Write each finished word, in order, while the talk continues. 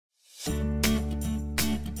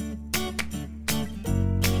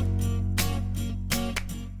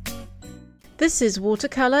This is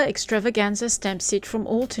Watercolor Extravaganza stamp set from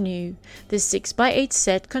Altenew. This 6x8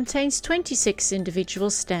 set contains 26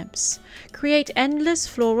 individual stamps. Create endless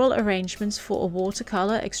floral arrangements for a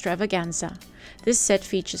watercolor extravaganza. This set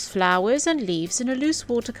features flowers and leaves in a loose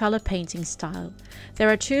watercolor painting style. There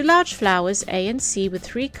are 2 large flowers A and C with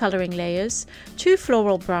 3 coloring layers, 2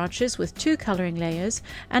 floral branches with 2 coloring layers,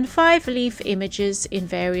 and 5 leaf images in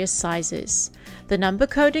various sizes. The number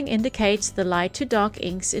coding indicates the light to dark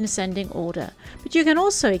inks in ascending order, but you can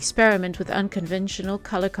also experiment with unconventional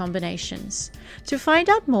color combinations. To find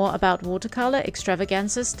out more about Watercolor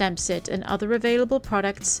Extravaganza stamp set and other available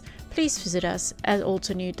products, please visit us at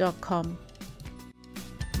altenew.com.